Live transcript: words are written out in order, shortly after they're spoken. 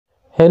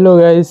Hello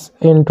guys,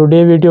 in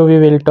today video we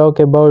will talk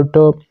about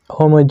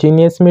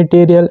homogeneous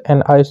material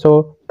and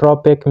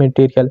isotropic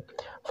material.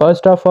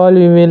 First of all,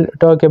 we will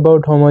talk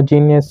about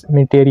homogeneous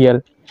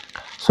material.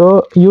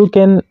 So you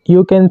can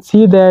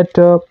see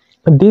that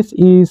this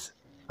is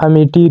a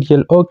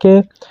material.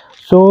 Okay,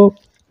 so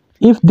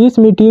if this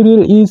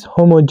material is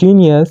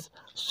homogeneous,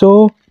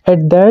 so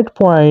at that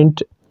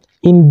point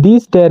in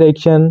this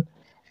direction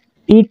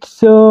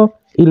its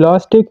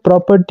elastic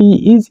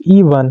property is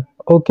even.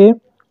 Okay,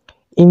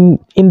 in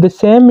the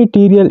same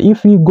material,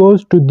 if we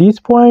goes to this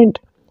point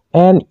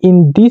and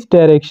in this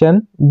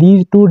direction,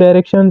 these two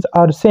directions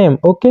are same.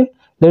 Okay,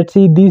 let's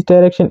see, this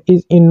direction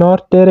is in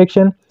north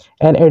direction,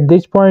 and at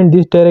this point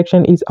this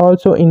direction is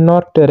also in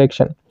north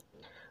direction.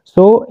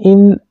 So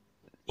in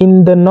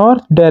the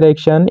north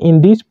direction,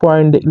 in this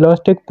point, the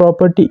elastic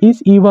property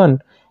is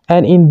even,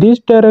 and in this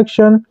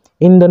direction,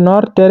 in the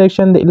north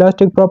direction, the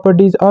elastic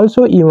property is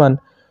also even.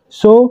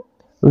 So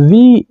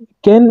we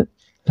can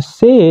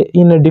say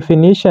in a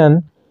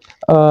definition,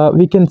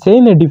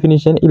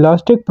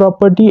 elastic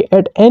property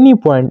at any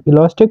point,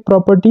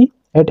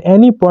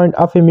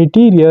 of a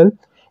material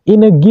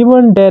in a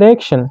given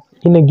direction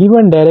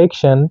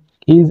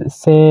is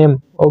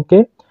same.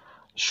 Okay,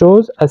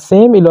 shows a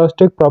same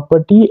elastic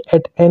property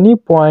at any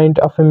point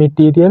of a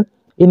material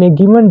in a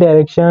given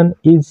direction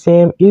is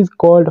same is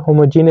called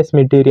homogeneous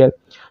material.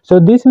 So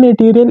this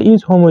material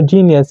is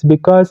homogeneous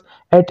because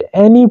at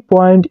any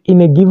point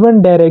in a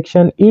given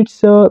direction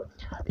its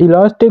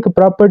elastic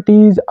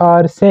properties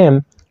are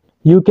same.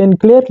 You can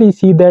clearly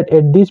see that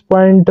at this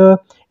point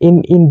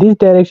in this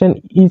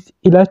direction is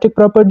elastic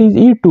property is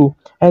E2,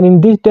 and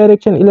in this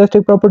direction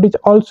elastic property is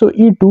also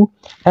E2,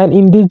 and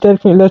in this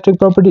direction elastic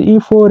property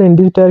E4, in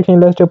this direction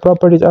elastic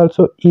property is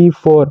also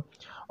E4.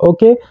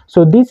 Okay,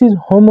 so this is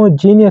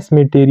homogeneous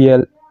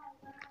material.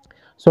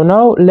 So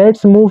now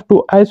let's move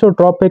to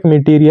isotropic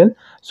material.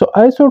 So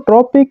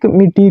isotropic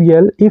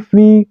material, if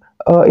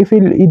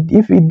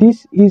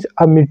this is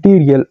a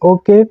material,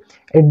 okay,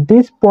 at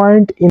this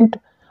point in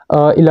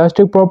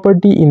elastic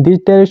property in this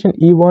direction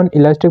E1,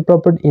 elastic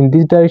property in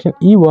this direction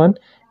E1,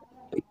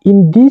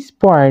 in this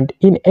point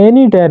in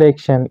any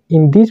direction,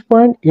 in this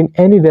point in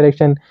any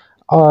direction,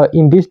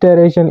 in this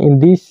direction, in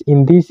this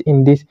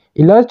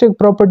elastic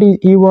property is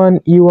E1,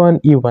 E1,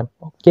 E1.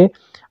 Okay,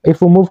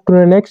 if we move to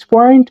the next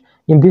point,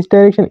 in this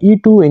direction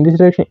E2, in this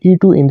direction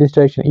E2, in this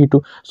direction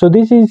E2. So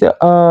this is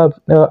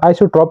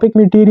isotropic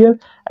material,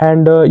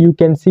 and you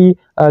can see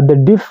the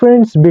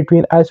difference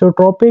between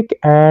isotropic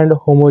and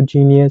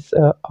homogeneous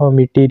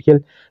material.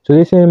 So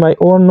this is my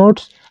own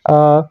notes,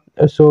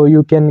 so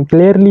you can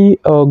clearly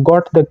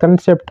got the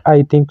concept,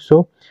 I think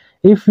so.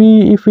 If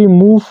we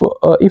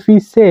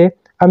say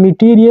a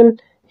material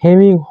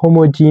having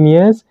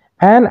homogeneous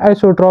and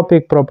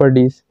isotropic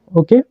properties,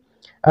 okay,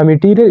 a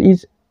material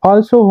is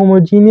also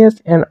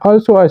homogeneous and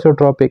also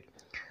isotropic.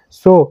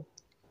 So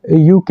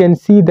you can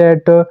see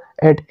that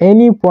at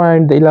any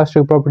point the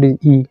elastic property is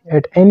E,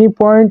 at any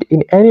point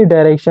in any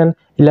direction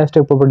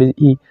elastic property is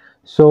E.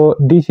 So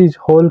this is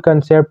whole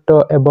concept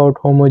about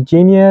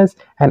homogeneous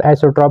and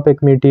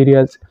isotropic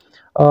materials.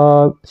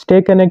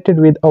 Stay connected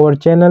with our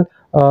channel.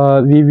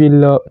 We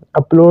will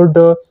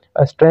upload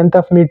a strength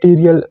of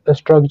material,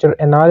 structure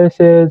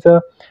analysis,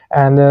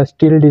 and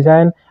steel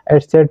design,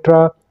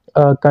 etc.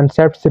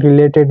 Concepts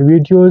related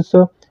videos,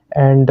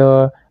 and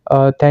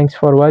thanks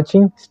for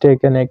watching. Stay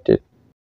connected.